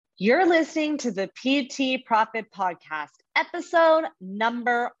You're listening to the PT Profit Podcast, episode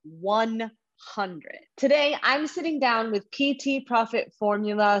number 100. Today, I'm sitting down with PT Profit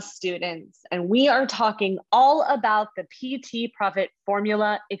Formula students, and we are talking all about the PT Profit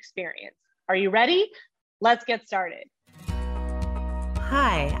Formula experience. Are you ready? Let's get started.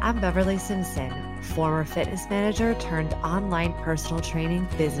 Hi, I'm Beverly Simpson, former fitness manager turned online personal training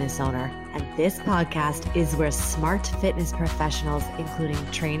business owner. And this podcast is where smart fitness professionals, including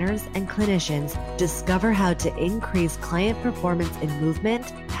trainers and clinicians, discover how to increase client performance in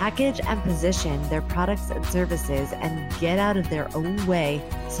movement, package and position their products and services, and get out of their own way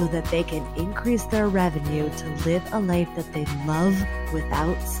so that they can increase their revenue to live a life that they love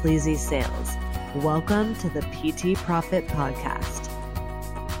without sleazy sales. Welcome to the PT Profit Podcast.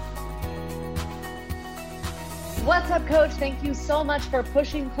 What's up, Coach? Thank you so much for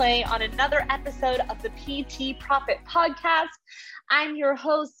pushing play on another episode of the PT Profit Podcast. I'm your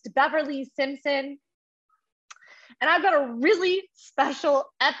host, Beverly Simpson, and I've got a really special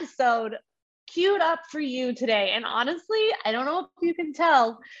episode queued up for you today. And honestly, I don't know if you can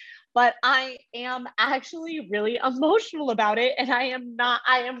tell, but I am actually really emotional about it. And I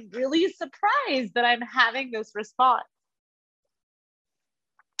am really surprised that I'm having this response.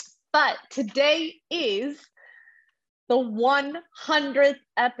 But today is the 100th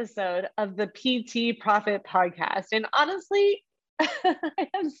episode of the PT Profit Podcast. And honestly, I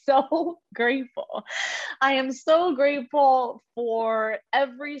am so grateful. I am so grateful for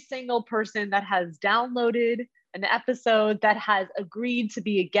every single person that has downloaded an episode, that has agreed to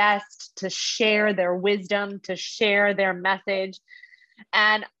be a guest, to share their wisdom, to share their message.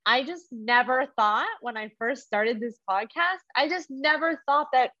 And I just never thought, when I first started this podcast, I just never thought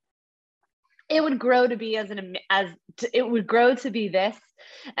that it would grow to be it would grow to be this,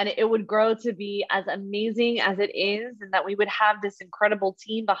 and it would grow to be as amazing as it is, and that we would have this incredible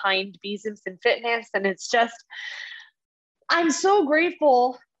team behind B Simpson Fitness. And it's just, I'm so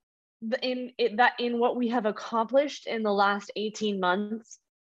grateful in what we have accomplished in the last 18 months.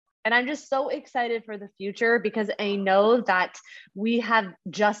 And I'm just so excited for the future, because I know that we have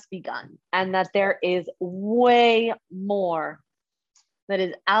just begun and that there is way more that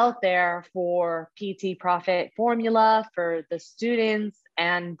is out there for PT Profit Formula, for the students,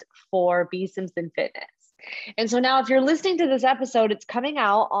 and for B Simpson Fitness. And so now, if you're listening to this episode, it's coming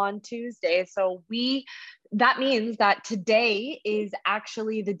out on Tuesday. So that means that today is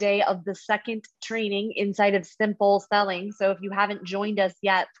actually the day of the second training inside of Simple Selling. So if you haven't joined us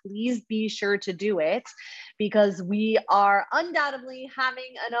yet, please be sure to do it, because we are undoubtedly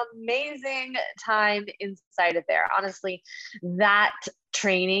having an amazing time inside of there. Honestly, that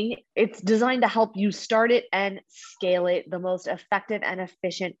training, it's designed to help you start it and scale it the most effective and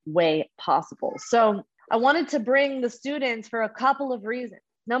efficient way possible. So I wanted to bring the students for a couple of reasons.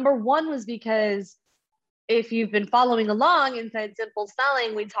 Number one was because if you've been following along inside Simple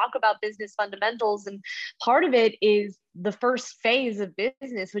Selling, we talk about business fundamentals, and part of it is the first phase of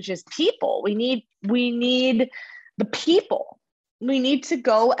business, which is people. We need the people. We need to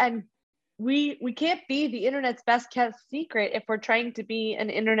go, and we can't be the internet's best kept secret if we're trying to be an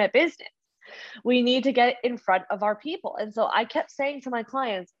internet business. We need to get in front of our people. And so I kept saying to my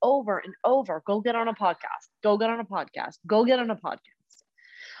clients over and over, go get on a podcast, go get on a podcast, go get on a podcast.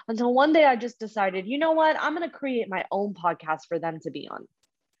 Until one day I just decided, you know what? I'm going to create my own podcast for them to be on.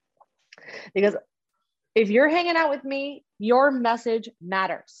 Because if you're hanging out with me, your message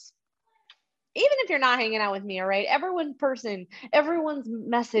matters. Even if you're not hanging out with me, all right? Everyone's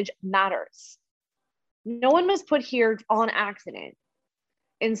message matters. No one was put here on accident.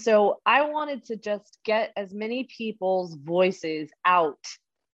 And so I wanted to just get as many people's voices out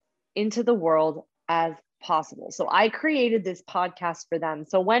into the world as possible. So I created this podcast for them.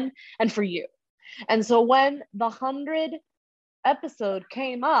 And for you. And so when the 100 episode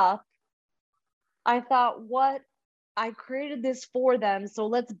came up, I thought, I created this for them. So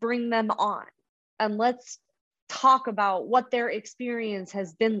let's bring them on and let's talk about what their experience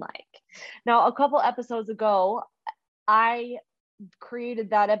has been like. Now, a couple episodes ago, I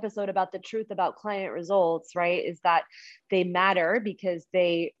created that episode about the truth about client results, right? Is that they matter because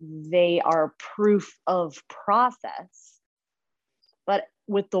they are proof of process. But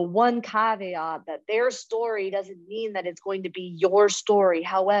with the one caveat that their story doesn't mean that it's going to be your story.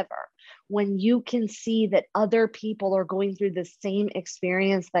 However, when you can see that other people are going through the same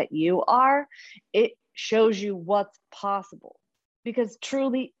experience that you are, it shows you what's possible, because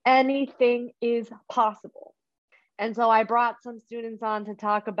truly anything is possible. And so I brought some students on to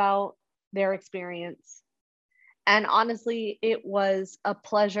talk about their experience. And honestly, it was a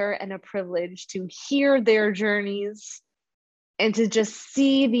pleasure and a privilege to hear their journeys and to just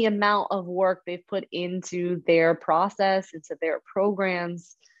see the amount of work they've put into their process, into their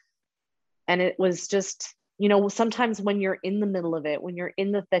programs. And it was just, you know, sometimes when you're in the middle of it, when you're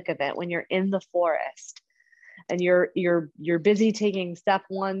in the thick of it, when you're in the forest and you're busy taking step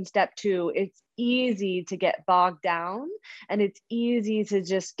one, step two, it's easy to get bogged down, and it's easy to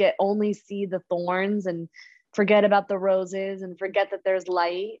just only see the thorns and forget about the roses and forget that there's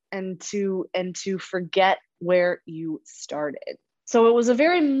light, and to forget where you started. So it was a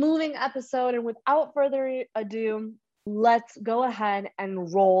very moving episode, and without further ado, let's go ahead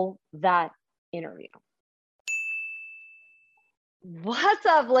and roll that interview. What's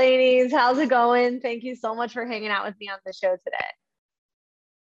up, ladies? How's it going? Thank you so much for hanging out with me on the show today.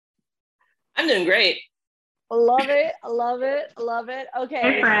 I'm doing great. Love it. Love it. Love it. Okay.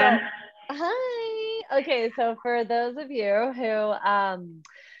 Hey, friend. So, hi. Okay. So for those of you who,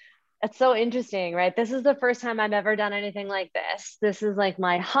 it's so interesting, right? This is the first time I've ever done anything like this. This is like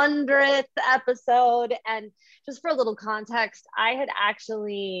my 100th episode. And just for a little context, I had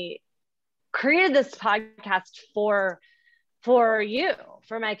actually created this podcast for you,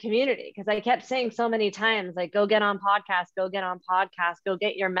 for my community, because I kept saying so many times, like, go get on podcast, go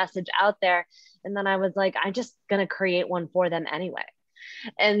get your message out there. And then I was like, I'm just going to create one for them anyway.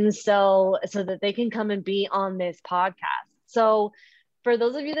 And so that they can come and be on this podcast. So for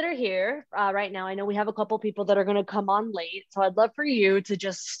those of you that are here right now, I know we have a couple people that are going to come on late. So I'd love for you to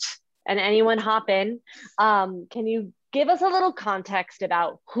just, and anyone hop in. Can you give us a little context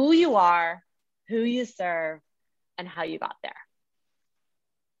about who you are, who you serve, and how you got there?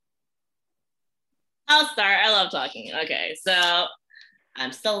 I'll start. I love talking. Okay, so I'm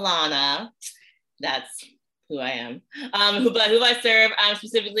Solana. That's who I am. Who I serve. I'm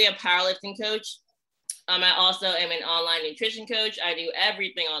specifically a powerlifting coach. I also am an online nutrition coach. I do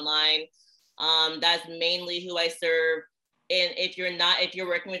everything online. That's mainly who I serve. And if you're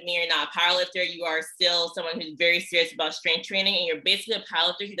working with me, you're not a powerlifter, you are still someone who's very serious about strength training, and you're basically a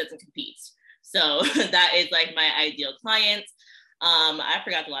powerlifter who doesn't compete. So that is like my ideal client. I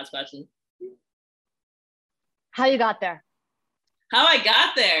forgot the last question. How you got there? How I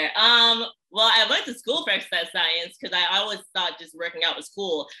got there? Well, I went to school for exercise science because I always thought just working out was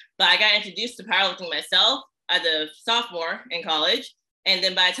cool. But I got introduced to powerlifting myself as a sophomore in college. And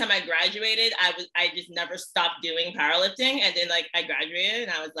then by the time I graduated, I just never stopped doing powerlifting. And then like I graduated,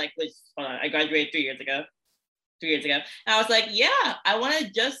 and I was like, I graduated 3 years ago. And I was like, yeah, I want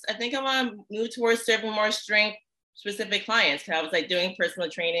to move towards serving more strength specific clients. Cause I was like doing personal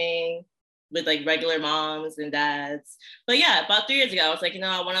training with like regular moms and dads. But yeah, about 3 years ago, I was like,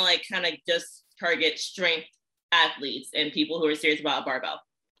 I want to like kind of just target strength athletes and people who are serious about a barbell.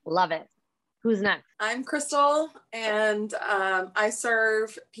 Love it. Who's next? I'm Crystal, and I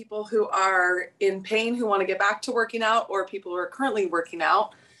serve people who are in pain, who want to get back to working out, or people who are currently working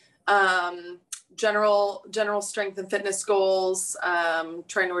out. General strength and fitness goals,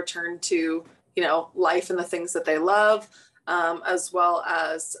 trying to return to, life and the things that they love, as well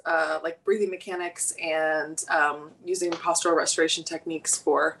as like breathing mechanics and using postural restoration techniques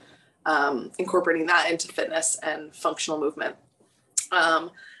for incorporating that into fitness and functional movement.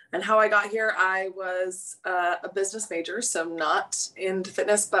 And how I got here, I was a business major, so not into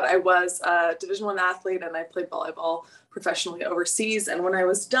fitness, but I was a Division I athlete, and I played volleyball professionally overseas. And when I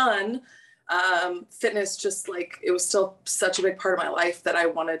was done, fitness just like, it was still such a big part of my life that I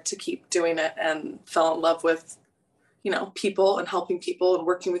wanted to keep doing it, and fell in love with, people and helping people and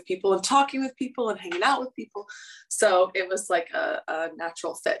working with people and talking with people and hanging out with people. So it was like a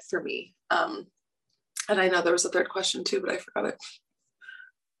natural fit for me. And I know there was a third question too, but I forgot it.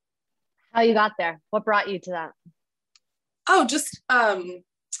 How you got there? What brought you to that? Oh, just the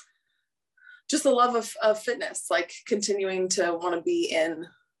love of fitness, like continuing to want to be in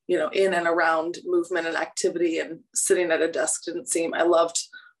and around movement and activity, and sitting at a desk didn't seem, I loved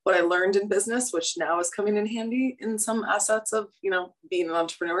what I learned in business, which now is coming in handy in some assets of, being an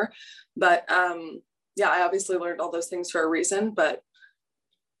entrepreneur. But I obviously learned all those things for a reason, but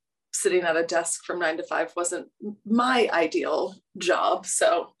sitting at a desk from 9 to 5 wasn't my ideal job.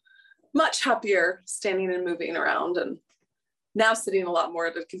 So much happier standing and moving around, and now sitting a lot more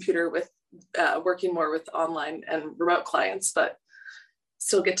at a computer with working more with online and remote clients, but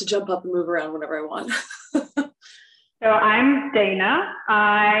still get to jump up and move around whenever I want. So I'm Dana.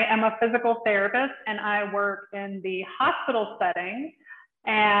 I am a physical therapist, and I work in the hospital setting.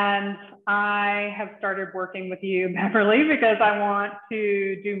 And I have started working with you, Beverly, because I want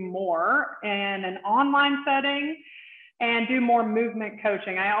to do more in an online setting and do more movement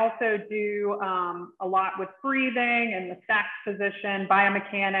coaching. I also do a lot with breathing and the stacked position,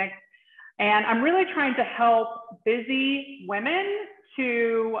 biomechanics. And I'm really trying to help busy women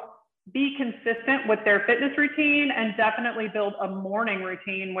to be consistent with their fitness routine and definitely build a morning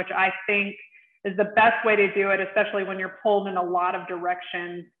routine, which I think is the best way to do it, especially when you're pulled in a lot of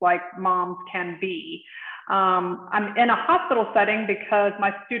directions like moms can be. I'm in a hospital setting because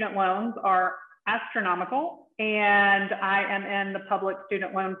my student loans are astronomical, and I am in the public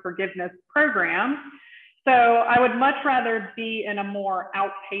student loan forgiveness program. So I would much rather be in a more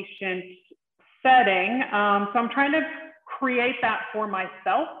outpatient setting. So I'm trying to create that for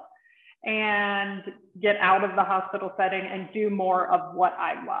myself and get out of the hospital setting and do more of what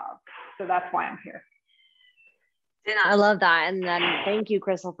I love. So that's why I'm here. And I love that. And then thank you,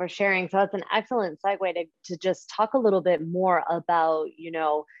 Crystal, for sharing. So it's an excellent segue to just talk a little bit more about,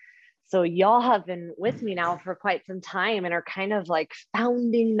 so y'all have been with me now for quite some time and are kind of like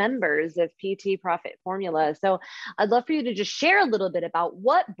founding members of PT Profit Formula. So I'd love for you to just share a little bit about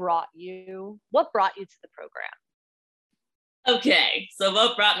what brought you to the program. Okay, so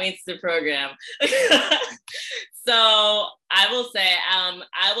what brought me to the program? So I will say,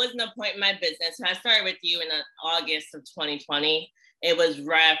 I was in a point in my business. So I started with you in August of 2020. It was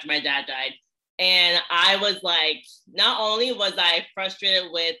right after my dad died. And I was like, not only was I frustrated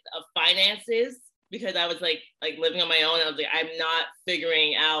with finances, because I was like living on my own. I was like, I'm not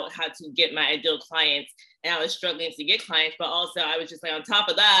figuring out how to get my ideal clients. And I was struggling to get clients, but also I was just like, on top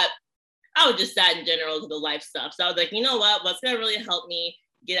of that, I was just sad in general to the life stuff. So I was like, you know what's going to really help me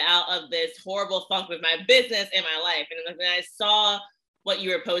get out of this horrible funk with my business and my life? And then I saw what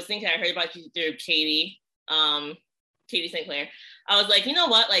you were posting, because I heard about you through Katie St. Clair. I was like, you know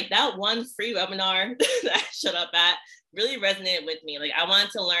what, like that one free webinar that I showed up at really resonated with me. Like I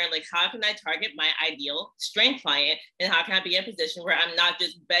wanted to learn, like, how can I target my ideal strength client, and how can I be in a position where I'm not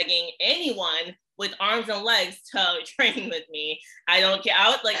just begging anyone with arms and legs to train with me. I don't care. I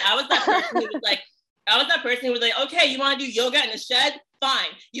was that person who was like, okay, you want to do yoga in the shed? Fine.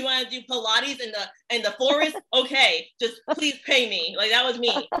 You want to do Pilates in the forest? Okay, just please pay me. Like that was me.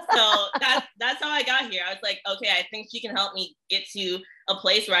 So that's how I got here. I was like, okay, I think she can help me get to a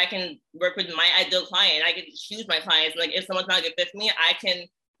place where I can work with my ideal client. I can choose my clients. Like if someone's not a good fit for me, I can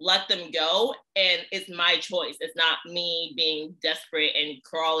let them go, and it's my choice. It's not me being desperate and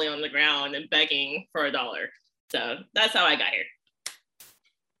crawling on the ground and begging for $1. So that's how I got here.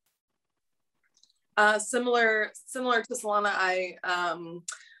 Similar to Solana, I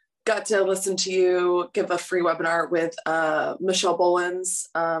got to listen to you give a free webinar with Michelle Boland's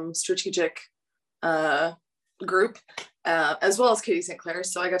strategic group, as well as Katie St. Clair.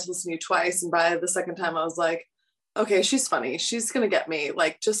 So I got to listen to you twice, and by the second time I was like, okay, she's funny. She's gonna get me.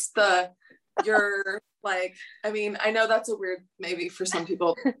 Like just you're like, I mean, I know that's a weird, maybe for some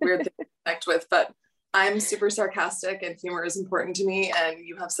people, weird thing to connect with, but I'm super sarcastic and humor is important to me. And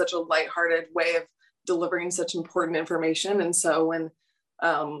you have such a lighthearted way of delivering such important information. And so when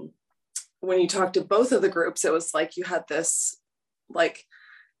you talked to both of the groups, it was like you had this like,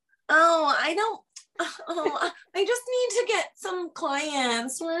 I just need to get some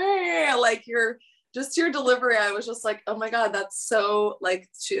clients. Like your delivery, I was just like, oh my God, that's so like,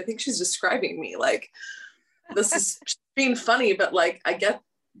 I think she's describing me. Like, this is being funny, but like, I get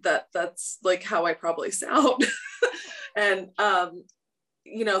that's like how I probably sound. And,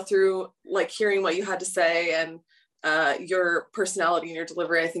 through like hearing what you had to say and your personality and your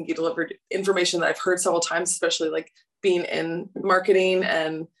delivery, I think you delivered information that I've heard several times, especially like being in marketing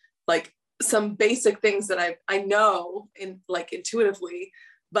and like some basic things that I know in like intuitively,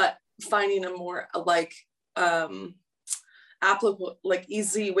 but finding a more like applicable, like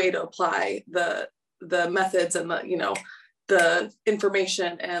easy way to apply the methods and the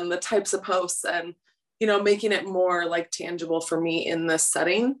information and the types of posts and making it more like tangible for me in this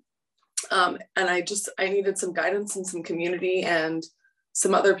setting. And I needed some guidance and some community and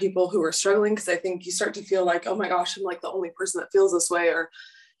some other people who are struggling, because I think you start to feel like, oh my gosh, I'm like the only person that feels this way, or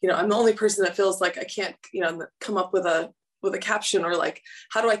I'm the only person that feels like I can't come up with a caption, or like,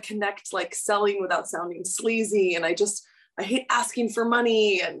 how do I connect like selling without sounding sleazy? And I hate asking for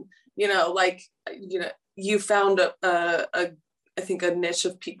money. And, you found I think a niche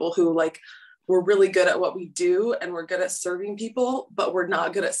of people who like, we're really good at what we do and we're good at serving people, but we're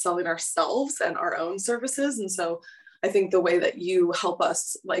not good at selling ourselves and our own services. And so I think the way that you help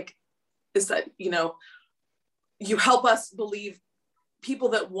us like, is that, you help us believe people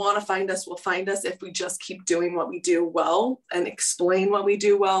that want to find us will find us if we just keep doing what we do well and explain what we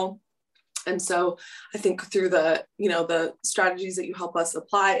do well. And so I think through the strategies that you help us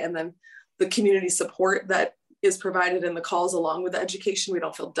apply, and then the community support that is provided in the calls along with the education, we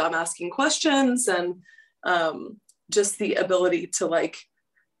don't feel dumb asking questions, and just the ability to like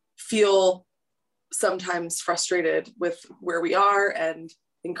feel sometimes frustrated with where we are and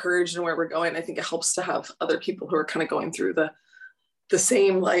encouraged in where we're going. I think it helps to have other people who are kind of going through the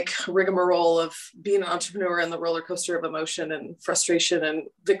same like rigmarole of being an entrepreneur and the roller coaster of emotion and frustration and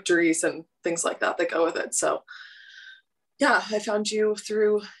victories and things like that go with it. So yeah, I found you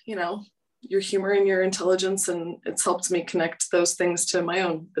through, you know, your humor and your intelligence, and it's helped me connect those things to my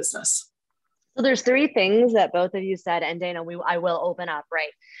own business. So there's three things that both of you said, and Dana, I will open up,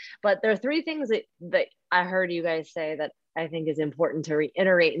 right? But there are three things that I heard you guys say that I think is important to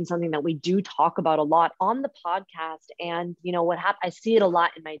reiterate, and something that we do talk about a lot on the podcast. And you know what I see it a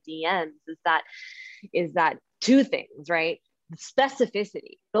lot in my DMs is that two things, right?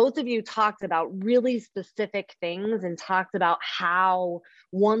 Specificity. Both of you talked about really specific things and talked about how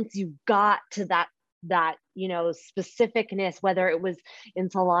once you got to that you know specificness, whether it was in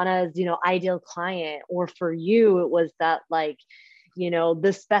Solana's you know ideal client, or for you it was that like you know the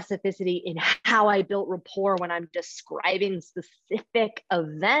specificity in how I built rapport when I'm describing specific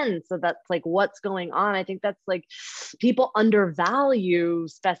events. So that's like what's going on. I think that's like people undervalue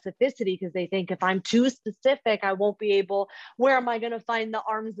specificity because they think if I'm too specific I won't be able, where am I going to find the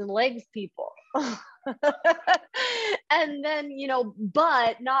arms and legs people? And then you know,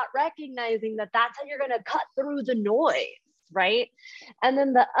 but not recognizing that that's how you're going to cut through the noise, right? And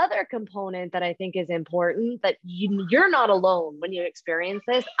then the other component that I think is important, that you're not alone when you experience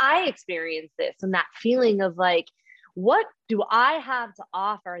this. I experienced this, and that feeling of like, what do I have to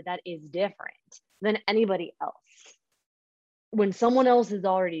offer that is different than anybody else? When someone else is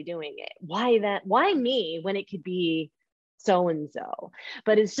already doing it, why me when it could be so-and-so?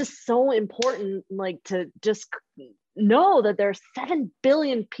 But it's just so important, like, to just know that there's 7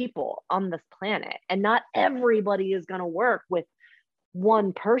 billion people on this planet, and not everybody is going to work with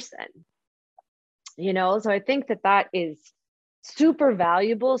one person, you know? So I think that is super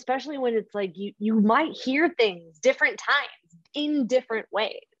valuable, especially when it's like you might hear things different times in different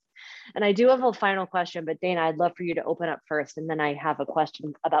ways. And I do have a final question, but Dana, I'd love for you to open up first, and then I have a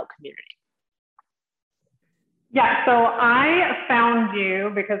question about community. Yeah, so I found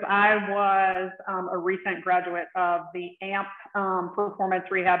you because I was a recent graduate of the AMP Performance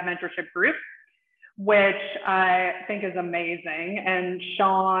Rehab Mentorship Group, which I think is amazing. And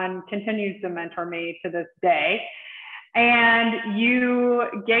Sean continues to mentor me to this day. And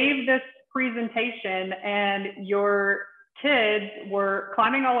you gave this presentation, and your kids were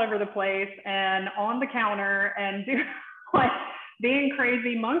climbing all over the place and on the counter and like being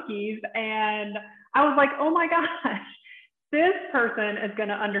crazy monkeys. And I was like, oh my gosh, this person is going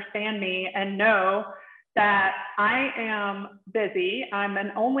to understand me and know that I am busy. I'm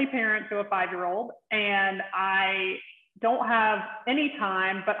an only parent to a 5-year-old, and I don't have any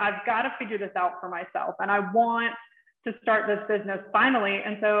time, but I've got to figure this out for myself. And I want to start this business finally.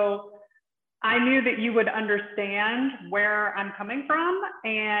 And so I knew that you would understand where I'm coming from,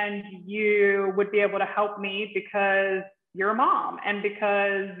 and you would be able to help me because you're a mom and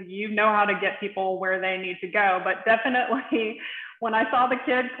because you know how to get people where they need to go. But definitely when I saw the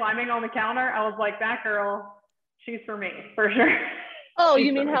kid climbing on the counter, I was like, that girl, she's for me, for sure. Oh,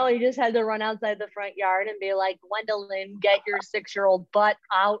 you mean how he just had to run outside the front yard and be like, Gwendolyn, get your 6-year-old butt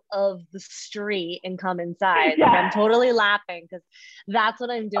out of the street and come inside. Yeah. Like, I'm totally laughing because that's what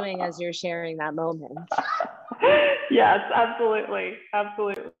I'm doing as you're sharing that moment. Yes, absolutely.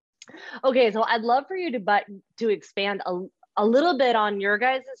 Absolutely. Okay, so I'd love for you to expand a little bit on your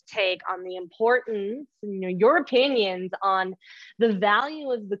guys' take on the importance, you know, your opinions on the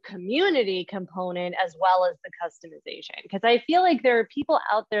value of the community component as well as the customization. Because I feel like there are people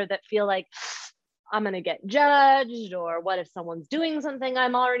out there that feel like I'm going to get judged, or what if someone's doing something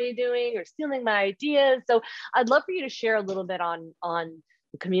I'm already doing or stealing my ideas. So I'd love for you to share a little bit on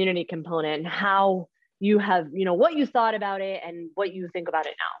the community component and how you have, you know, what you thought about it and what you think about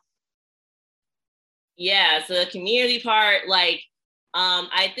it now. Yeah, so the community part, like,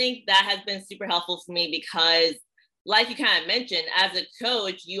 I think that has been super helpful for me because, like you kind of mentioned, as a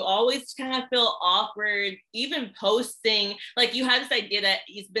coach, you always kind of feel awkward, even posting. Like, you have this idea that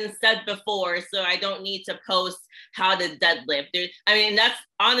it's been said before, so I don't need to post how to deadlift. That's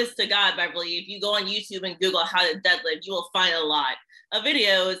honest to God, Beverly. If you go on YouTube and Google how to deadlift, you will find a lot of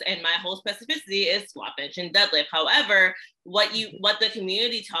videos, and my whole specificity is squat, bench, and deadlift. However, what the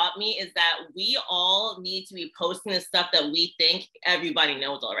community taught me is that we all need to be posting the stuff that we think everybody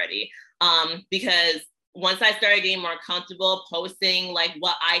knows already. Because once I started getting more comfortable posting like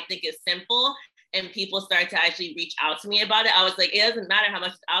what I think is simple, and people started to actually reach out to me about it, I was like, it doesn't matter how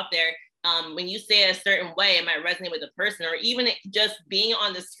much is out there. When you say it a certain way, it might resonate with the person, or even just being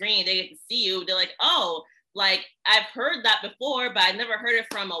on the screen, they get to see you. They're like, oh, like, I've heard that before, but I've never heard it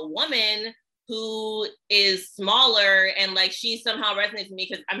from a woman who is smaller, and like she somehow resonates with me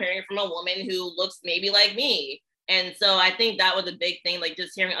because I'm hearing it from a woman who looks maybe like me. And so I think that was a big thing, like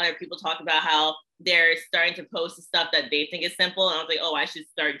just hearing other people talk about how they're starting to post the stuff that they think is simple. And I was like, oh, I should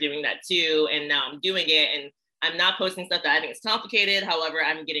start doing that too. And now I'm doing it. And I'm not posting stuff that I think is complicated. However,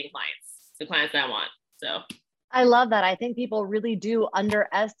 I'm getting the clients that I want. So I love that. I think people really do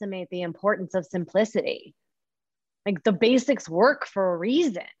underestimate the importance of simplicity. Like the basics work for a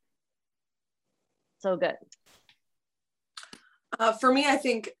reason. So good. For me, I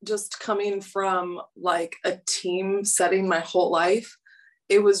think just coming from like a team setting my whole life,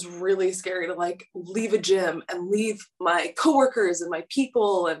 it was really scary to like leave a gym and leave my coworkers and my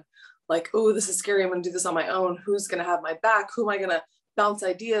people and like, oh, this is scary. I'm going to do this on my own. Who's going to have my back? Who am I going to bounce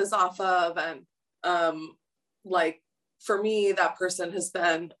ideas off of? And like for me, that person has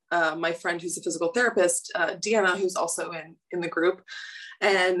been my friend who's a physical therapist, Deanna, who's also in the group.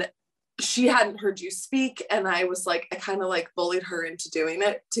 And she hadn't heard you speak. And I was like, I kind of like bullied her into doing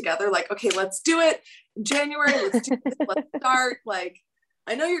it together. Like, okay, let's do it in January. Let's do this. Let's start. Like,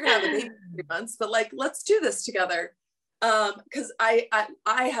 I know you're going to have a baby in 3 months, but like, let's do this together. Cause I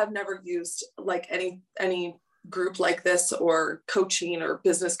have never used like any group like this or coaching or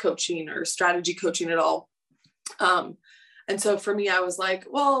business coaching or strategy coaching at all. And so for me, I was like,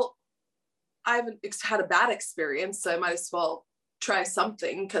 well, I haven't had a bad experience, so I might as well try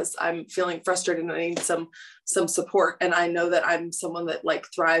something because I'm feeling frustrated and I need some support. And I know that I'm someone that like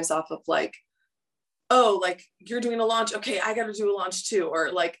thrives off of like, oh, like you're doing a launch. Okay, I got to do a launch too.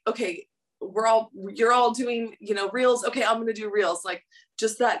 Or like, okay, you're all doing, you know, reels. Okay, I'm going to do reels. Like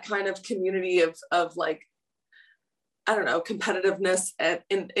just that kind of community of like, I don't know, competitiveness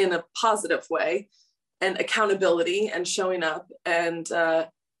and in a positive way, and accountability and showing up and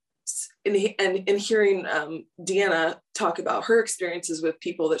in hearing Deanna talk about her experiences with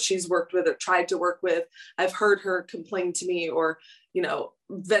people that she's worked with or tried to work with. I've heard her complain to me or, you know,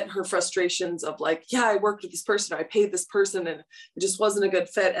 vent her frustrations of like, yeah, I worked with this person, I paid this person and it just wasn't a good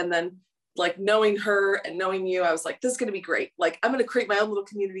fit. And then like knowing her and knowing you, I was like, this is going to be great. Like, I'm going to create my own little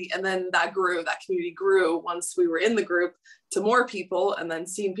community. And then that community grew once we were in the group to more people. And then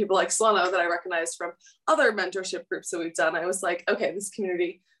seeing people like Solano that I recognized from other mentorship groups that we've done, I was like, okay, this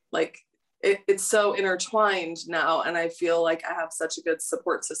community, like it's so intertwined now. And I feel like I have such a good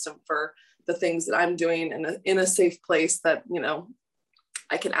support system for the things that I'm doing in a safe place that, you know,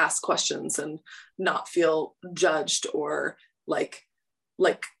 I can ask questions and not feel judged or like,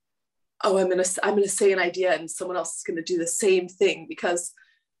 oh, I'm going to say an idea and someone else is going to do the same thing, because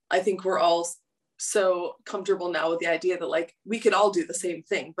I think we're all so comfortable now with the idea that like, we could all do the same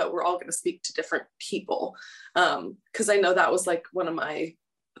thing, but we're all going to speak to different people. Cause I know that was like one of my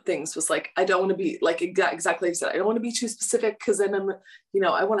things was like, I don't want to be like, exactly like you said, I don't want to be too specific. Cause then I'm, you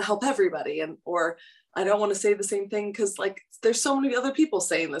know, I want to help everybody or I don't want to say the same thing. Cause like, there's so many other people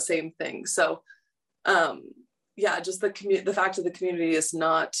saying the same thing. So, yeah, just the fact of the community is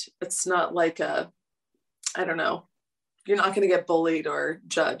it's not like I don't know, you're not going to get bullied or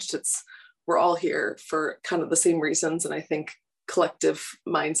judged. We're all here for kind of the same reasons. And I think collective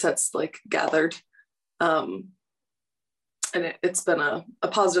mindsets like gathered. And it's been a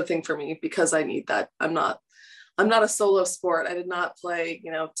positive thing for me because I need that. I'm not a solo sport. I did not play,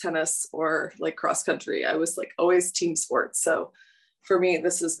 you know, tennis or like cross country. I was like always team sports. So for me,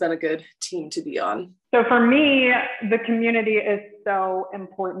 this has been a good team to be on. So for me, the community is so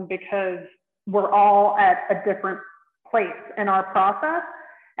important because we're all at a different place in our process.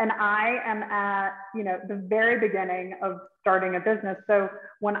 And I am at, you know, the very beginning of starting a business. So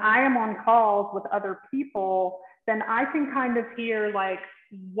when I am on calls with other people, then I can kind of hear like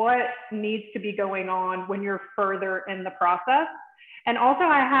what needs to be going on when you're further in the process. And also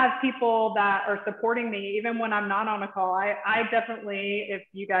I have people that are supporting me even when I'm not on a call. I definitely, if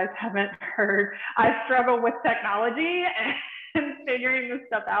you guys haven't heard, I struggle with technology and figuring this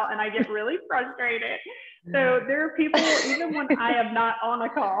stuff out, and I get really frustrated. So there are people, even when I am not on a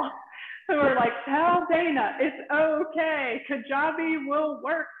call, who are like, tell Dana, it's okay. Kajabi will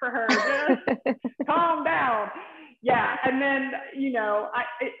work for her. Just calm down. Yeah. And then, you know,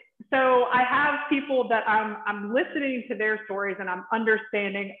 so I have people that I'm listening to their stories and I'm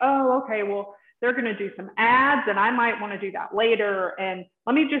understanding, oh, okay, well, they're going to do some ads and I might want to do that later. And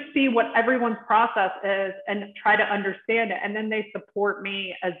let me just see what everyone's process is and try to understand it. And then they support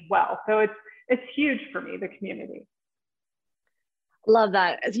me as well. So it's huge for me, the community. Love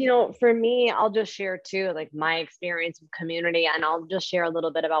that. You know, for me, I'll just share too, like my experience with community, and I'll just share a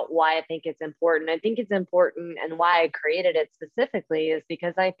little bit about why I think it's important. I think it's important and why I created it specifically is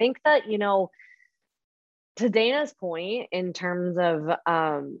because I think that, you know, to Dana's point, in terms of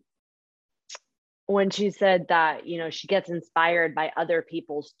when she said that, you know, she gets inspired by other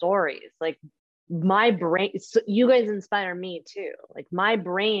people's stories, like my brain, so you guys inspire me too. Like my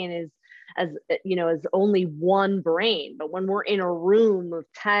brain is, as you know, is only one brain, but when we're in a room of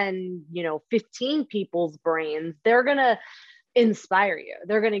 10, you know, 15 people's brains, they're gonna inspire you.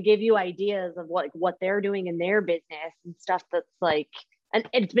 They're gonna give you ideas of what they're doing in their business and stuff that's like, and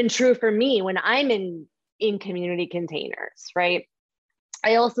it's been true for me when I'm in community containers, right?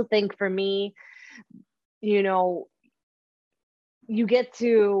 I also think for me, you know, you get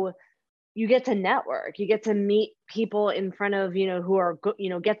to network, you get to meet people in front of, you know, who are, you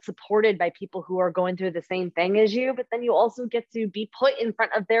know, get supported by people who are going through the same thing as you, but then you also get to be put in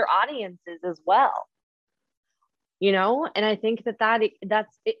front of their audiences as well. You know, and I think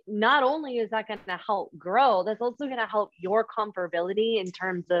that's it. Not only is that going to help grow, that's also going to help your comfortability in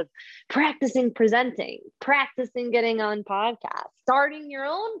terms of practicing presenting, practicing getting on podcasts, starting your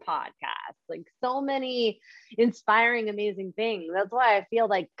own podcast, like so many inspiring, amazing things. That's why I feel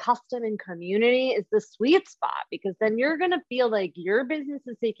like custom and community is the sweet spot, because then you're going to feel like your business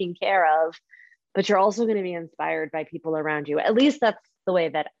is taken care of, but you're also going to be inspired by people around you. At least that's the way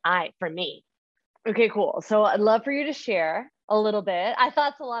that for me. Okay, cool. So I'd love for you to share a little bit. I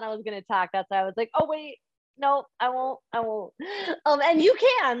thought Solana was going to talk. That's why I was like, oh, wait, no, I won't. And you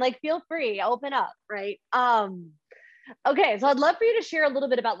can, like, feel free, open up, right? Okay, so I'd love for you to share a little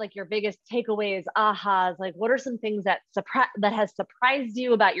bit about like your biggest takeaways, ahas, like what are some things that has surprised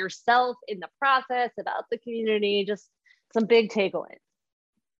you about yourself in the process, about the community, just some big takeaways.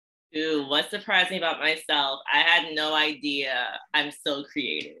 Ooh, what surprised me about myself? I had no idea I'm so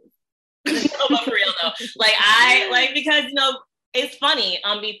creative. No, but for real though, because you know, it's funny.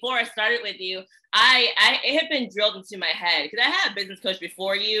 Before I started with you, it had been drilled into my head because I had a business coach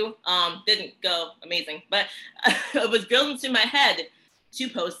before you. Didn't go amazing, but it was drilled into my head to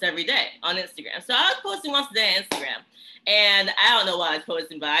post every day on Instagram. So I was posting once a day on Instagram, and I don't know what I was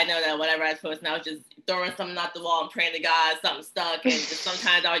posting, but I know that whatever I was posting, I was just throwing something out the wall and praying to God something stuck, and just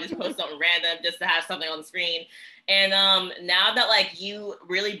sometimes I would just post something random just to have something on the screen. And now that like you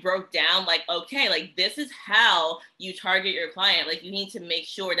really broke down, like, okay, like this is how you target your client. Like you need to make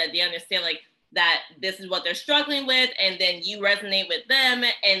sure that they understand like that this is what they're struggling with, and then you resonate with them,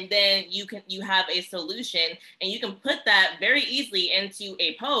 and then you have a solution, and you can put that very easily into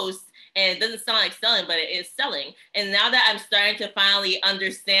a post. And it doesn't sound like selling, but it is selling. And now that I'm starting to finally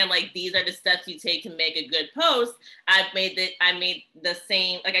understand, like, these are the steps you take to make a good post, I made the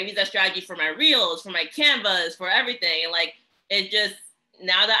same, like, I use that strategy for my reels, for my Canvas, for everything. And like, it just,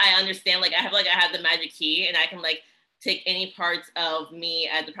 now that I understand, like, I have the magic key, and I can like take any parts of me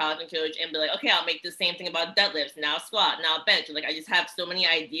as a powerlifting coach and be like, okay, I'll make the same thing about deadlifts, now squat, now bench. Like, I just have so many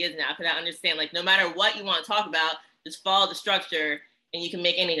ideas now because I understand, like, no matter what you want to talk about, just follow the structure and you can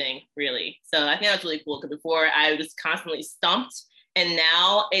make anything, really. So I think that's really cool, because before I was constantly stumped, and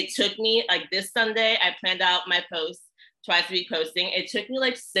now it took me, like this Sunday, I planned out my posts, twice a week posting. It took me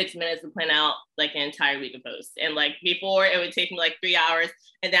like 6 minutes to plan out like an entire week of posts. And like before, it would take me like 3 hours,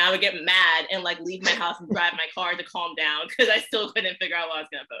 and then I would get mad and like leave my house and drive my car to calm down because I still couldn't figure out what I was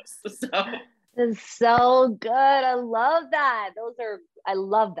gonna post. So it's so good. I love that. I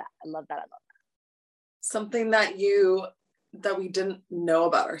love that. Something that we didn't know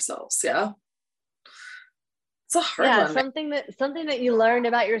about ourselves. Yeah. It's a hard one. Something that you learned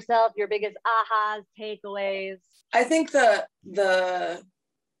about yourself, your biggest ahas, takeaways. I think the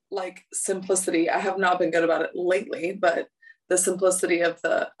like simplicity, I have not been good about it lately, but the simplicity of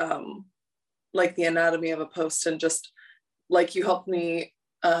the like the anatomy of a post, and just like you helped me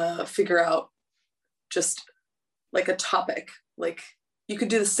figure out just like a topic. Like you could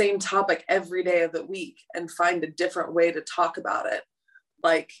do the same topic every day of the week and find a different way to talk about it.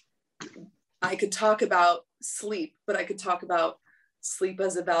 Like I could talk about sleep, but I could talk about sleep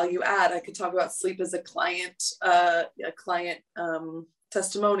as a value add. I could talk about sleep as a client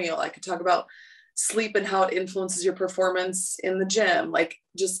testimonial. I could talk about sleep and how it influences your performance in the gym. Like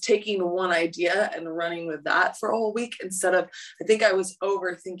just taking one idea and running with that for a whole week, instead of, I think I was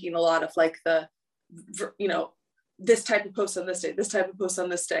overthinking a lot of like the, you know, this type of post on this day, this type of post on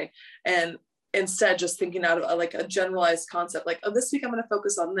this day. And instead just thinking out of like a generalized concept, like, oh, this week I'm going to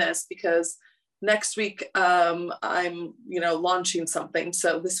focus on this because next week I'm, you know, launching something.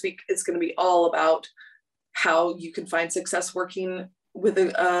 So this week it's going to be all about how you can find success working with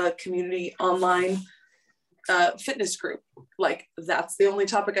a community online fitness group. Like that's the only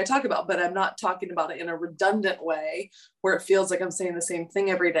topic I talk about, but I'm not talking about it in a redundant way where it feels like I'm saying the same thing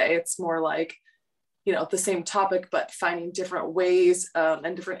every day. It's more like, you know, the same topic, but finding different ways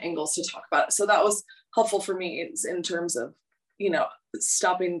and different angles to talk about it. So that was helpful for me is in terms of,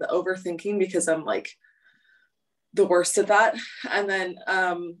 stopping the overthinking, because I'm like the worst at that. And then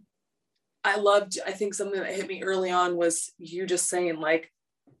I think something that hit me early on was you just saying like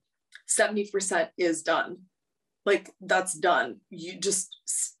 70% is done. Like that's done. You just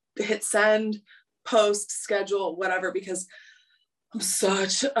hit send, post, schedule, whatever, because I'm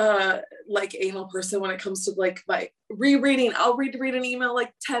such a like anal person when it comes to like my rereading. I'll read an email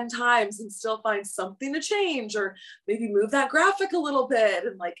like 10 times and still find something to change, or maybe move that graphic a little bit.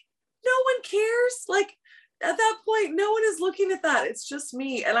 And like, no one cares. Like at that point, no one is looking at that. It's just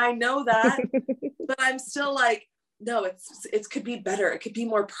me. And I know that, but I'm still like, no, it could be better. It could be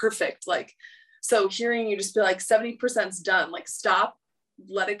more perfect. Like, so hearing you just be like 70% is done, like stop,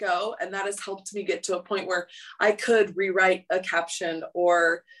 let it go. And that has helped me get to a point where I could rewrite a caption,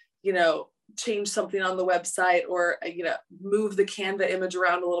 or, change something on the website, or, move the Canva image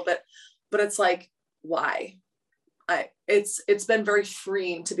around a little bit. But it's like, why? It's been very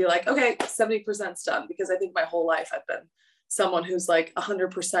freeing to be like, okay, 70% is done, because I think my whole life I've been someone who's like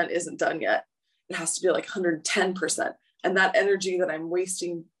 100% isn't done yet. It has to be like 110%. And that energy that I'm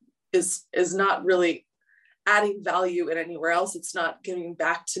wasting is not really adding value in anywhere else. It's not giving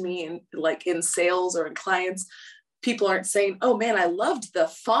back to me in like in sales or in clients. People aren't saying, oh man, I loved the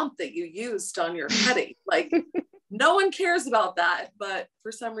font that you used on your heading. Like no one cares about that. But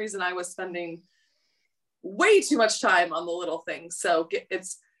for some reason I was spending way too much time on the little things. So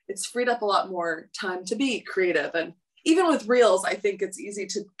it's freed up a lot more time to be creative. And even with reels, I think it's easy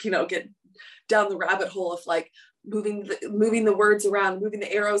to, get down the rabbit hole of like moving the words around, moving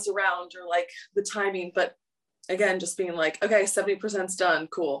the arrows around, or like the timing. But again, just being like, okay, 70% is done.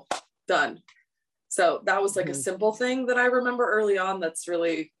 Cool. Done. So that was like a simple thing that I remember early on that's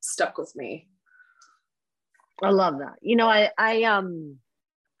really stuck with me. I love that.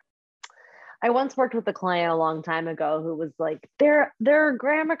 I once worked with a client a long time ago who was like, there are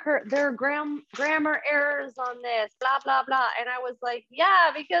grammar errors on this, blah, blah, blah. And I was like,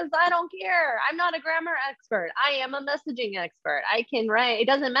 yeah, because I don't care. I'm not a grammar expert. I am a messaging expert. I can write. It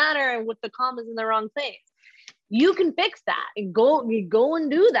doesn't matter with the commas in the wrong place. You can fix that and go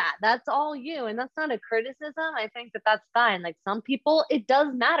and do that. That's all you. And that's not a criticism. I think that that's fine. Like some people, it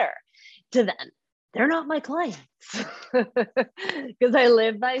does matter to them. They're not my clients because I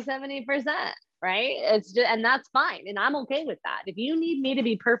live by 70%, right? It's just, and that's fine. And I'm okay with that. If you need me to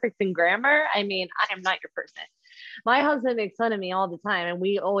be perfect in grammar, I am not your person. My husband makes fun of me all the time. And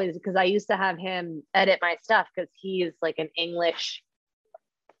we always, because I used to have him edit my stuff because he is like an English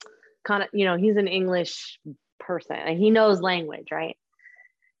kind of, he's an English person and he knows language, right?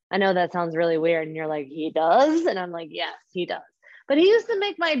 I know that sounds really weird. And you're like, he does? And I'm like, yes, he does. But he used to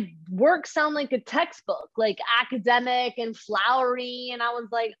make my work sound like a textbook, like academic and flowery. And I was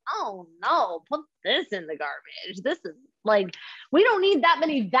like, oh no, put this in the garbage. This is like, we don't need that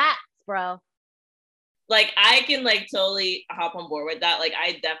many VATs, bro. Like I can like totally hop on board with that. Like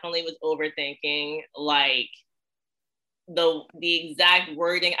I definitely was overthinking like the exact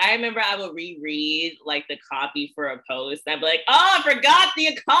wording. I remember I would reread like the copy for a post and I'd be like, oh, I forgot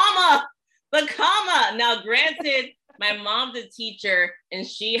the comma. Now granted, my mom's a teacher and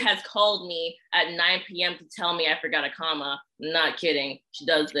she has called me at 9 p.m. to tell me I forgot a comma. I'm not kidding. She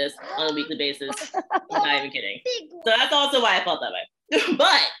does this on a weekly basis. I'm not even kidding. So that's also why I felt that way.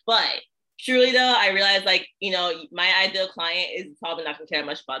 But truly though, I realized like, my ideal client is probably not gonna care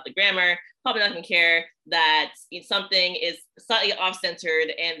much about the grammar, probably not gonna care that something is slightly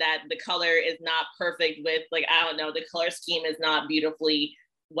off-centered and that the color is not perfect with like, I don't know, the color scheme is not beautifully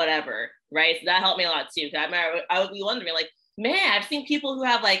whatever, right? So that helped me a lot too. I remember I would be wondering like, man, I've seen people who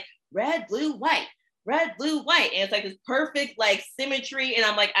have like red, blue, white, and it's like this perfect like symmetry. And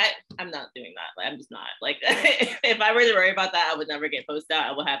I'm like, I'm not doing that. Like, I'm just not like, if I were to worry about that, I would never get posted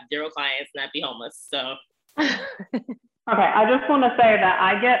out. I would have 0 clients and I'd be homeless. So. Okay, I just want to say that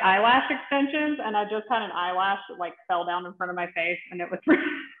I get eyelash extensions and I just had an eyelash that like fell down in front of my face and it was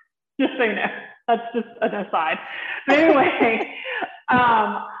just so you know, that's just an aside. But anyway,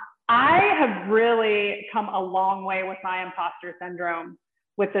 I have really come a long way with my imposter syndrome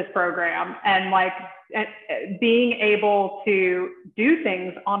with this program and like being able to do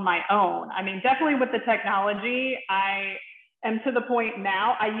things on my own. I mean, definitely with the technology, I am to the point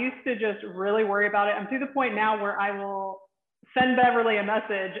now, I used to just really worry about it. I'm to the point now where I will send Beverly a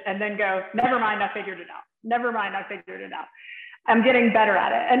message and then go, never mind, I figured it out. I'm getting better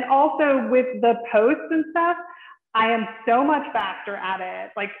at it. And also with the posts and stuff, I am so much faster at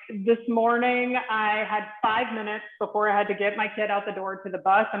it. Like this morning, I had 5 minutes before I had to get my kid out the door to the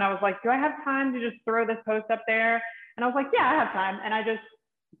bus. And I was like, do I have time to just throw this post up there? And I was like, yeah, I have time. And I just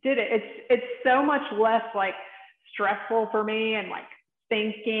did it. It's so much less like stressful for me and like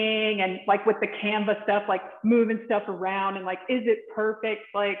thinking and like with the Canva stuff, like moving stuff around and like, is it perfect?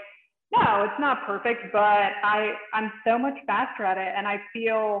 Like, no, it's not perfect, but I'm so much faster at it. And I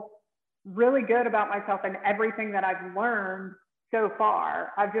feel really good about myself and everything that I've learned so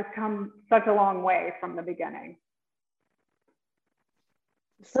far. I've just come such a long way from the beginning.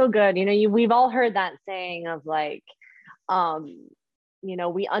 So good. You know, we've all heard that saying of like, you know,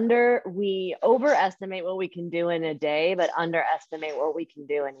 we overestimate what we can do in a day, but underestimate what we can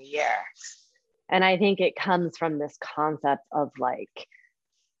do in a year. And I think it comes from this concept of like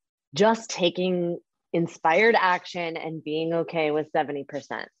just taking inspired action and being okay with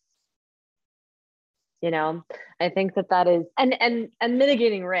 70%. You know, I think that is, and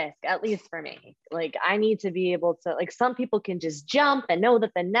mitigating risk, at least for me. Like I need to be able to, like some people can just jump and know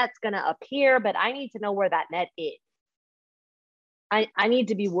that the net's going to appear, but I need to know where that net is. I need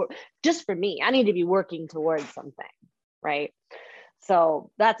to be, just for me, I need to be working towards something, right?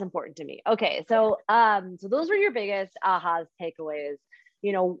 So that's important to me. Okay, so those were your biggest ahas, takeaways.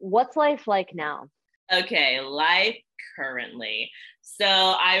 You know, what's life like now? Okay, life currently. So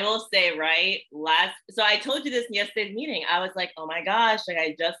I will say, right, so I told you this in yesterday's meeting. I was like, oh my gosh, like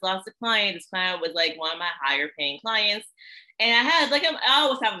I just lost a client. This client was like one of my higher paying clients. And I had like, I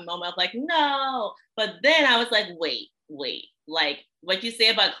always have a moment of like, no. But then I was like, wait. Like what you say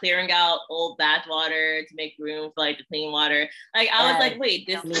about clearing out old bath water to make room for like the clean water. Like I was like, wait,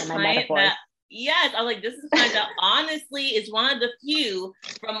 this is a client that, yes, I was like, this is a client that honestly is one of the few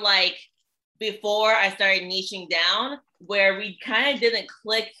from like before I started niching down where we kind of didn't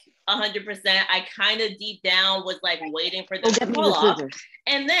click 100%. I kind of deep down was like waiting for this to fall off.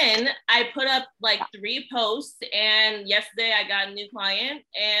 And then I put up like 3 posts and yesterday I got a new client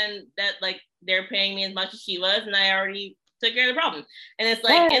and that like they're paying me as much as she was and I already took care of the problem. And it's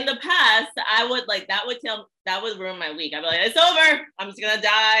like in the past, I would like, that would ruin my week. I'd be like, it's over. I'm just gonna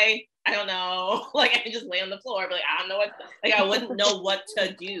die. I don't know. Like I can just lay on the floor, but like, I don't know I wouldn't know what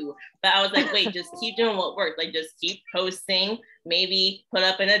to do. But I was like, wait, just keep doing what worked. Like just keep posting, maybe put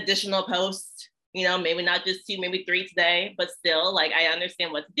up an additional post, you know, maybe not just 2, maybe 3 today, but still like, I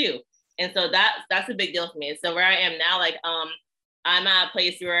understand what to do. And so that's a big deal for me. So where I am now, like, I'm at a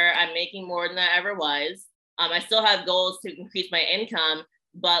place where I'm making more than I ever was. I still have goals to increase my income,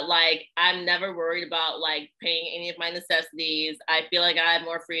 but like, I'm never worried about like paying any of my necessities. I feel like I have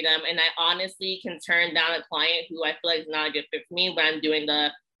more freedom and I honestly can turn down a client who I feel like is not a good fit for me when I'm doing the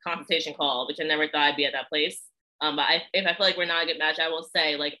consultation call, which I never thought I'd be at that place. But if I feel like we're not a good match, I will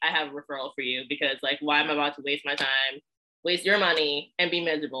say like, I have a referral for you because like, why am I about to waste my time, waste your money and be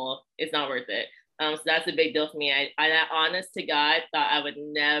miserable? It's not worth it. So that's a big deal for me. I honest to God, thought I would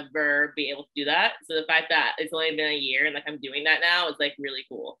never be able to do that. So the fact that it's only been a year and like I'm doing that now is like really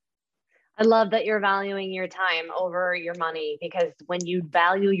cool. I love that you're valuing your time over your money because when you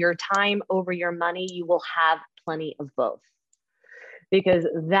value your time over your money, you will have plenty of both. Because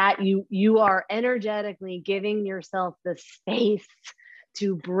that you are energetically giving yourself the space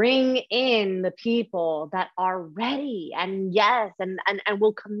to bring in the people that are ready and yes and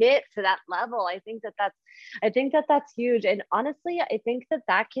will commit to that level. I think that's huge. And honestly, I think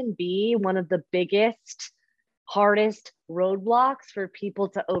that can be one of the biggest, hardest roadblocks for people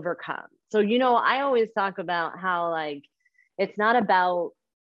to overcome. So, you know, I always talk about how like it's not about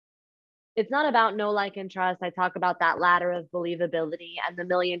know, like, and trust. I talk about that ladder of believability. And the $1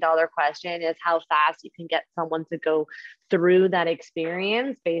 million question is how fast you can get someone to go through that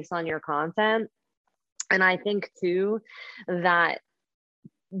experience based on your content. And I think too, that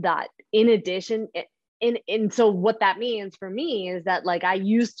in addition, and so what that means for me is that like I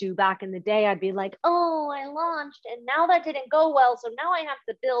used to back in the day, I'd be like, oh, I launched and now that didn't go well. So now I have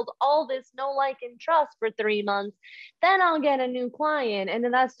to build all this know, like, and trust for 3 months. Then I'll get a new client. And then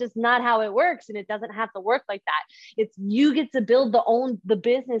that's just not how it works. And it doesn't have to work like that. It's you get to build the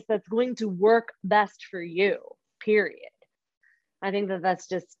business that's going to work best for you, period. I think that's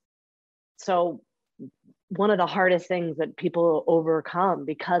just so one of the hardest things that people overcome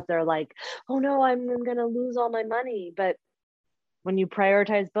because they're like, oh no, I'm going to lose all my money. But when you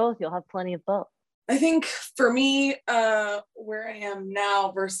prioritize both, you'll have plenty of both. I think for me, where I am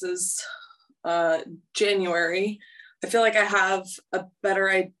now versus January, I feel like I have a better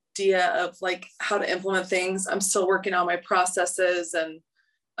idea of like how to implement things. I'm still working on my processes and,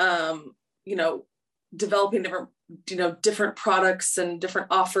 you know, developing different products and different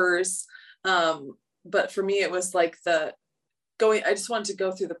offers. But for me, it was like I just wanted to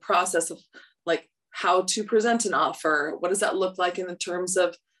go through the process of like how to present an offer. What does that look like in the terms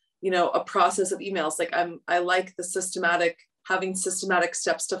of, you know, a process of emails? Like I like the systematic having systematic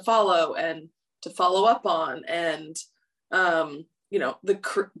steps to follow and to follow up on, and you know,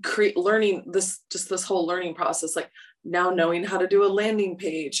 the learning this whole learning process, like now knowing how to do a landing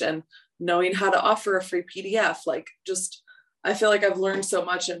page and knowing how to offer a free PDF, like just, I feel like I've learned so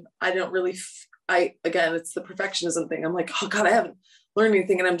much, and I don't really, again, it's the perfectionism thing. I'm like, oh God, I haven't learned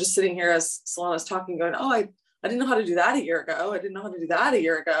anything. And I'm just sitting here as Solana's talking going, oh, I didn't know how to do that a year ago. I didn't know how to do that a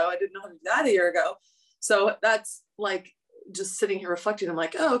year ago. I didn't know how to do that a year ago. So that's like, just sitting here reflecting, I'm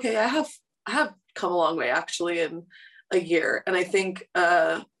like, oh, okay, I have come a long way actually in a year. And I think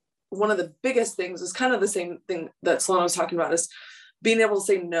one of the biggest things is kind of the same thing that Solana was talking about, is being able to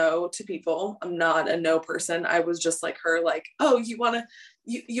say no to people. I'm not a no person. I was just like her, like, oh, you want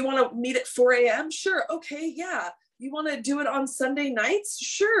to meet at 4 a.m.? Sure. Okay. Yeah. You want to do it on Sunday nights?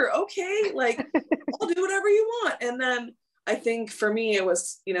 Sure. Okay. Like, I'll do whatever you want. And then I think for me, it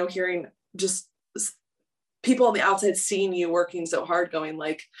was, you know, hearing just people on the outside seeing you working so hard, going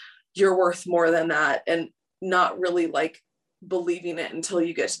like, you're worth more than that, and not really like believing it until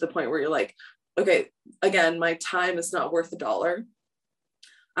you get to the point where you're like, okay, again, my time is not worth $1.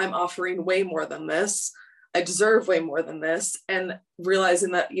 I'm offering way more than this. I deserve way more than this. And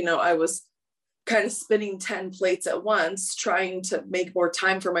realizing that, you know, I was kind of spinning 10 plates at once, trying to make more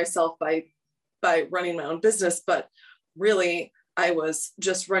time for myself by running my own business. But really, I was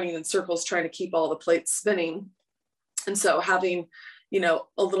just running in circles, trying to keep all the plates spinning. And so having, you know,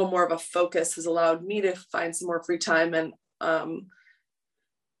 a little more of a focus has allowed me to find some more free time, and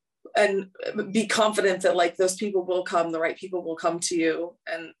be confident that like those people will come, the right people will come to you,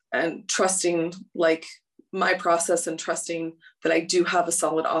 and trusting like my process, and trusting that I do have a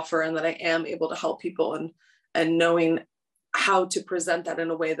solid offer, and that I am able to help people, and knowing how to present that in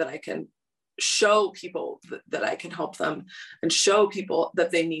a way that I can show people that I can help them, and show people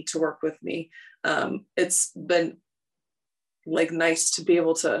that they need to work with me. It's been like nice to be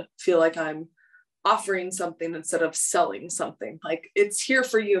able to feel like I'm offering something instead of selling something. Like, it's here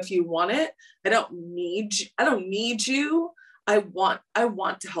for you if you want it. I don't need you. I want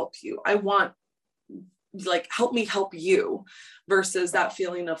to help you. I want, like, help me help you, versus that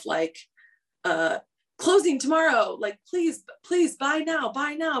feeling of like, closing tomorrow, like, please buy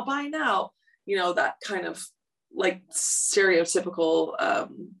now, you know, that kind of like stereotypical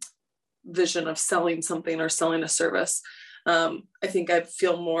vision of selling something or selling a service. I think I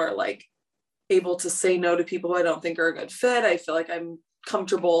feel more like able to say no to people who I don't think are a good fit. I feel like I'm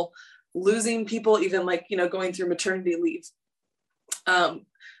comfortable losing people, even like, you know, going through maternity leave,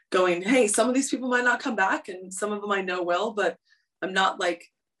 going, hey, some of these people might not come back, and some of them I know will, but I'm not like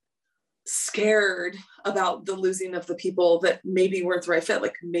scared about the losing of the people that maybe weren't the right fit.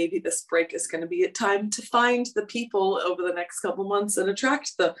 Like, maybe this break is going to be a time to find the people over the next couple months and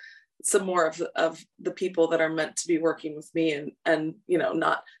attract some more of the people that are meant to be working with me, and you know,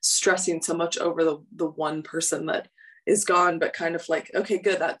 not stressing so much over the one person that is gone, but kind of like, okay,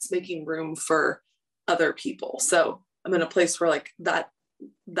 good, that's making room for other people. So I'm in a place where like that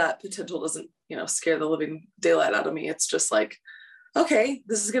potential doesn't, you know, scare the living daylight out of me. It's just like, okay,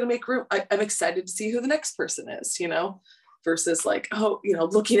 this is going to make room. I'm excited to see who the next person is, you know, versus like, oh, you know,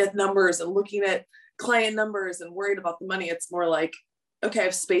 looking at numbers and looking at client numbers and worried about the money. It's more like, okay, I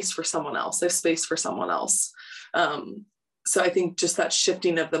have space for someone else. So I think just that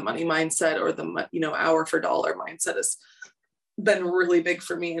shifting of the money mindset, or the, you know, hour for dollar mindset, has been really big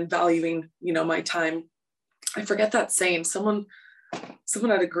for me in valuing, you know, my time. I forget that saying. Someone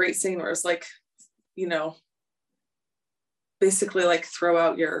had a great saying where it's like, you know, basically like throw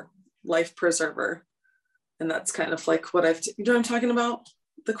out your life preserver. And that's kind of like what you know what I'm talking about?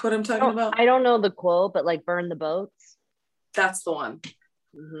 The quote I'm talking about? I don't know the quote, but like burn the boats. That's the one.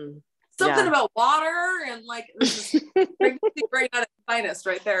 Mm-hmm. Something about water, and like, this is pregnancy right at its finest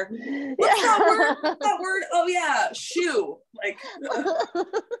right there. What's that word? Oh yeah, shoe. Like,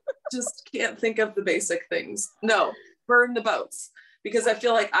 just can't think of the basic things. No, burn the boats. Because I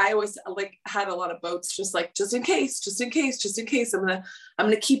feel like I always like had a lot of boats, just in case. I'm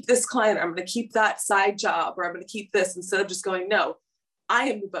gonna keep this client, or I'm gonna keep that side job, or I'm gonna keep this, instead of just going, no, I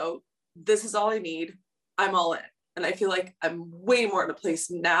am the boat. This is all I need. I'm all in. And I feel like I'm way more in a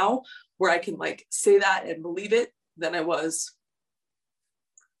place now where I can like say that and believe it than I was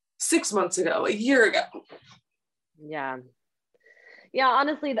 6 months ago, a year ago. Yeah,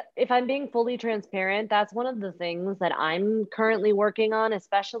 honestly, if I'm being fully transparent, that's one of the things that I'm currently working on,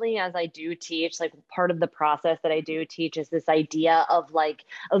 especially as I do teach. Like, part of the process that I do teach is this idea of like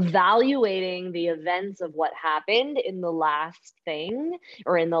evaluating the events of what happened in the last thing,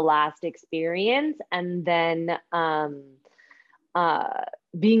 or in the last experience, and then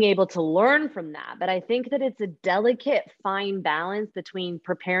being able to learn from that. But I think that it's a delicate, fine balance between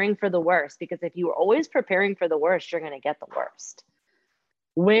preparing for the worst, because if you are always preparing for the worst, you're going to get the worst.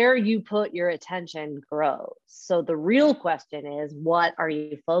 Where you put your attention grows. So the real question is, what are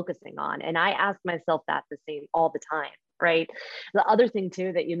you focusing on? And I ask myself that the same all the time, right? The other thing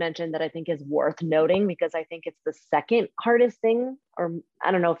too that you mentioned that I think is worth noting, because I think it's the second hardest thing, or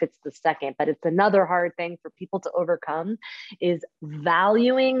I don't know if it's the second, but it's another hard thing for people to overcome, is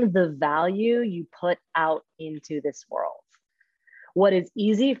valuing the value you put out into this world. What is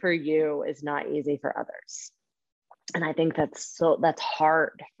easy for you is not easy for others. And I think that's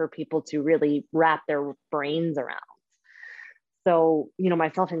hard for people to really wrap their brains around. So,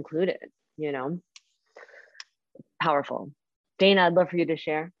 myself included, powerful. Dana, I'd love for you to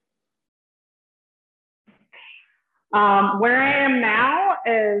share. Where I am now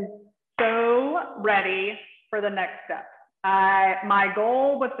is so ready for the next step. My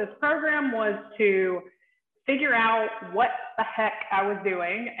goal with this program was to figure out what the heck I was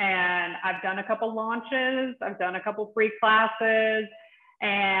doing. And I've done a couple launches, I've done a couple free classes,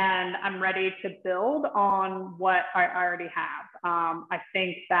 and I'm ready to build on what I already have. I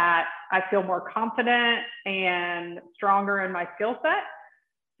think that I feel more confident and stronger in my skill set.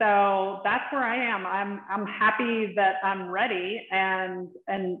 So that's where I am. I'm happy that I'm ready, and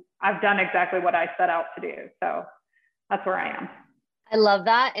I've done exactly what I set out to do. So that's where I am. I love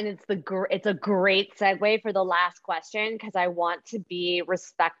that. And it's a great segue for the last question, because I want to be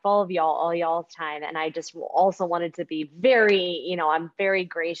respectful of all y'all's time. And I just also wanted to be very, I'm very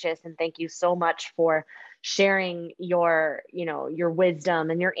gracious, and thank you so much for sharing your wisdom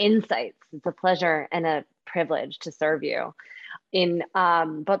and your insights. It's a pleasure and a privilege to serve you.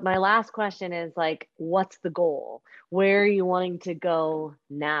 But my last question is, like, what's the goal? Where are you wanting to go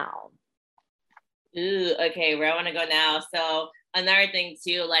now? Ooh, okay, where I want to go now. So another thing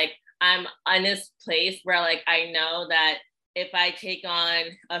too, like, I'm in this place where, like, I know that if I take on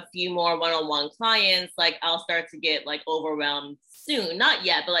a few more one-on-one clients, like, I'll start to get like overwhelmed soon. Not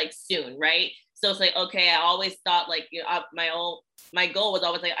yet, but like soon, right? So it's like, okay, I always thought like, my goal was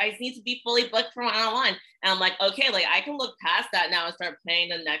always like, I just need to be fully booked for one-on-one. And I'm like, okay, like, I can look past that now and start planning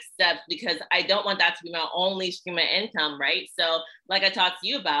the next steps, because I don't want that to be my only stream of income, right? So like I talked to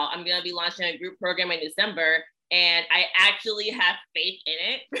you about, I'm going to be launching a group program in December. And I actually have faith in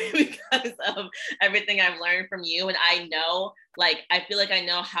it because of everything I've learned from you. And I know, like, I feel like I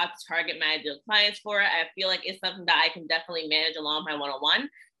know how to target my ideal clients for it. I feel like it's something that I can definitely manage along my one-on-one.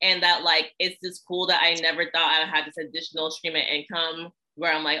 And that, like, it's just cool that I never thought I would have this additional stream of income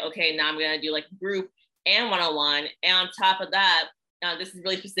where I'm like, okay, now I'm going to do like group and one-on-one. And on top of that, this is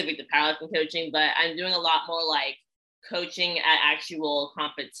really specific to powerlifting coaching, but I'm doing a lot more like coaching at actual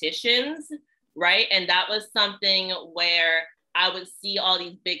competitions. Right. And that was something where I would see all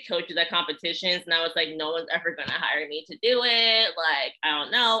these big coaches at competitions, and I was like, no one's ever going to hire me to do it. Like, I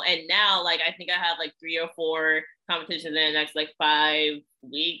don't know. And now, like, I think I have like 3 or 4 competitions in the next like 5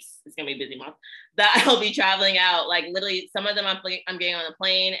 weeks. It's going to be a busy month that I'll be traveling out. Like, literally, some of them I'm getting on a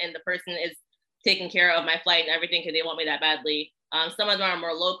plane, and the person is taking care of my flight and everything because they want me that badly. Some of them are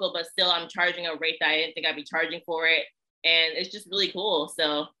more local, but still I'm charging a rate that I didn't think I'd be charging for it. And it's just really cool.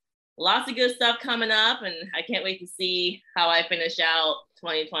 So lots of good stuff coming up, and I can't wait to see how I finish out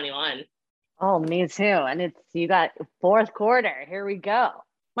 2021. Oh, me too. And you got fourth quarter. Here we go.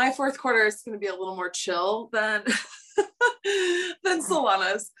 My fourth quarter is going to be a little more chill than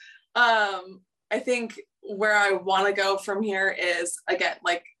Solana's. I think where I want to go from here is, again,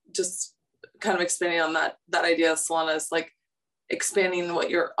 like, just kind of expanding on that idea of Solana's, like, expanding what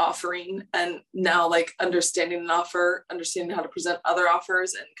you're offering, and now like understanding an offer, understanding how to present other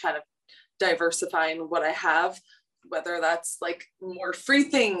offers, and kind of diversifying what I have, whether that's like more free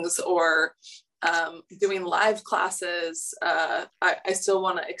things or doing live classes. I still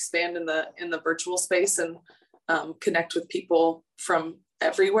want to expand in the virtual space and connect with people from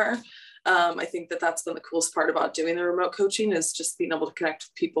everywhere. I think that's been the coolest part about doing the remote coaching, is just being able to connect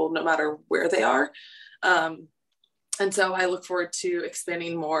with people no matter where they are. And so I look forward to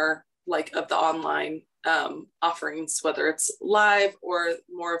expanding more like of the online offerings, whether it's live or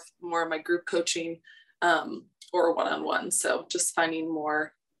more of my group coaching or one-on-one. So just finding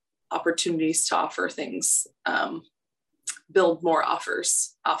more opportunities to offer things, build more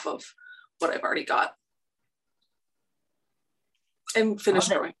offers off of what I've already got, and finish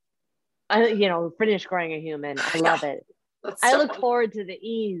growing. Finish growing a human. I love it. I look forward to the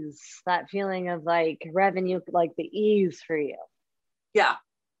ease, that feeling of like revenue, like the ease for you. Yeah.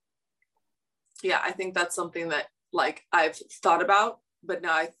 I think that's something that like I've thought about, but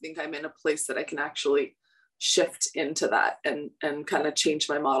now I think I'm in a place that I can actually shift into that and kind of change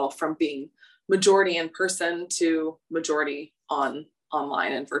my model from being majority in person to majority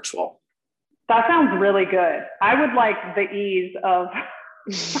online and virtual. That sounds really good. I would like the ease of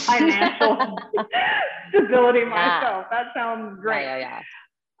financial stability myself. That sounds great. Yeah.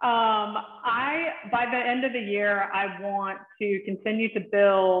 By the end of the year, I want to continue to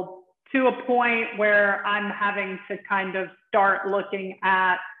build to a point where I'm having to kind of start looking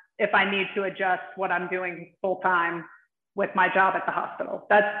at if I need to adjust what I'm doing full time with my job at the hospital.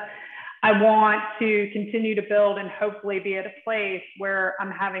 I want to continue to build and hopefully be at a place where I'm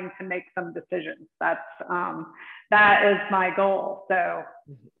having to make some decisions. That is my goal. So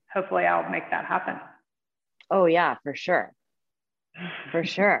hopefully I'll make that happen. Oh yeah, for sure. For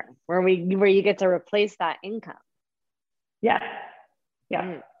sure. Where you get to replace that income. Yes.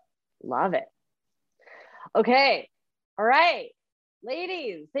 Yeah. Love it. Okay. All right.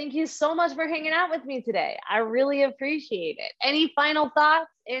 Ladies, thank you so much for hanging out with me today. I really appreciate it. Any final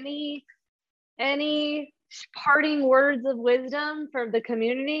thoughts? Any parting words of wisdom for the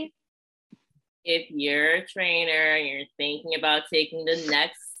community? If you're a trainer and you're thinking about taking the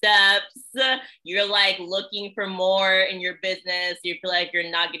next steps, you're like looking for more in your business, you feel like you're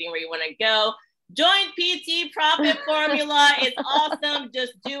not getting where you want to go, join PT Profit Formula. It's awesome.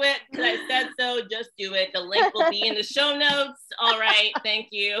 Just do it because I said so. Just do it. The link will be in the show notes. All right. Thank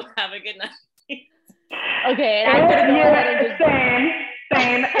you. Have a good night. Okay. And I'm going to go ahead and just...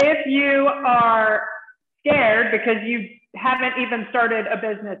 Same. If you are scared because you haven't even started a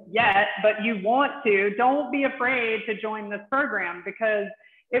business yet, but you want to, don't be afraid to join this program because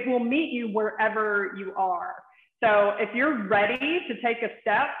it will meet you wherever you are. So if you're ready to take a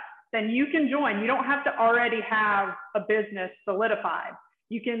step, then you can join. You don't have to already have a business solidified.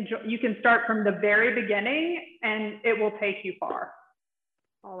 You can start from the very beginning and it will take you far.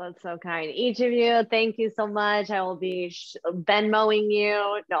 Oh, that's so kind. Each of you, thank you so much. I will be Venmoing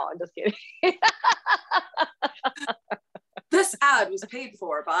you. No, I'm just kidding. This ad was paid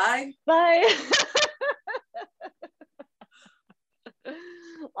for by. Bye.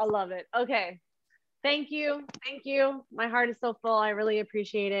 I love it. Okay. Thank you. Thank you. My heart is so full. I really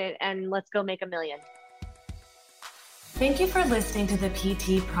appreciate it. And let's go make $1 million. Thank you for listening to the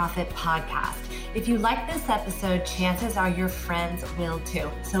PT Profit Podcast. If you like this episode, chances are your friends will too.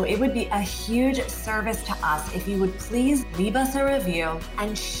 So it would be a huge service to us if you would please leave us a review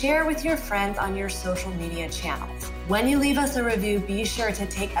and share with your friends on your social media channels. When you leave us a review, be sure to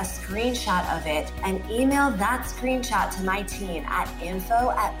take a screenshot of it and email that screenshot to my team at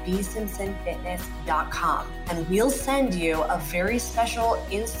info@bsimpsonfitness.com. And we'll send you a very special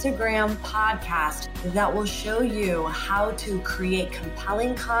Instagram podcast that will show you how to create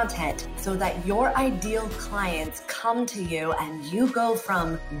compelling content so that your ideal clients come to you and you go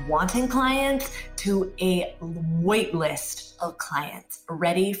from wanting clients to a wait list of clients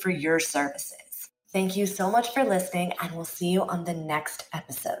ready for your services. Thank you so much for listening, and we'll see you on the next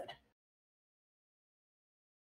episode.